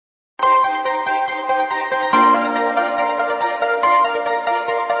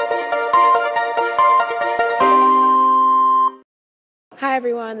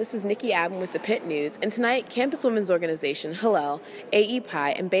everyone, this is Nikki Abben with the Pitt News, and tonight Campus Women's Organization, Hillel, AE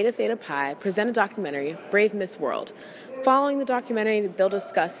Pi, and Beta Theta Pi present a documentary, Brave Miss World. Following the documentary, they'll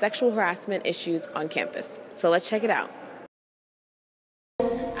discuss sexual harassment issues on campus. So let's check it out.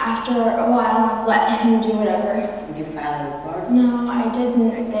 After a while, I let him do whatever. Did you file a report? No, I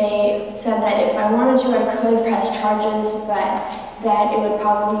didn't. They said that if I wanted to, I could press charges, but that it would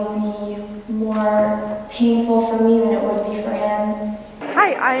probably be more painful for me than it would be for him.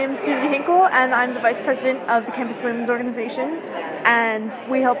 Hi, I am Susie Hinkle, and I'm the Vice President of the Campus Women's Organization, and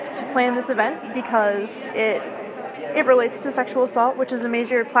we helped to plan this event because it relates to sexual assault, which is a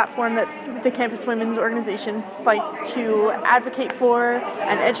major platform that the Campus Women's Organization fights to advocate for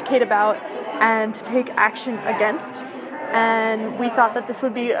and educate about and to take action against. And we thought that this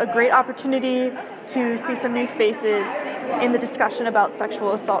would be a great opportunity to see some new faces in the discussion about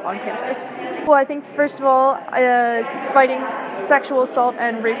sexual assault on campus. Well, I think first of all, fighting sexual assault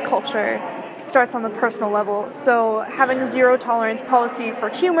and rape culture starts on the personal level. So having a zero tolerance policy for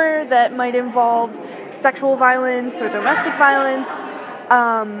humor that might involve sexual violence or domestic violence,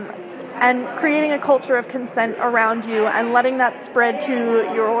 and creating a culture of consent around you and letting that spread to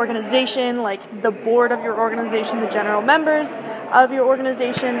your organization, like the board of your organization, the general members of your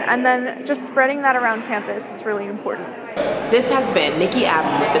organization, and then just spreading that around campus is really important. This has been Nikki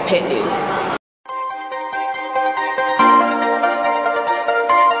Abben with the Pitt News.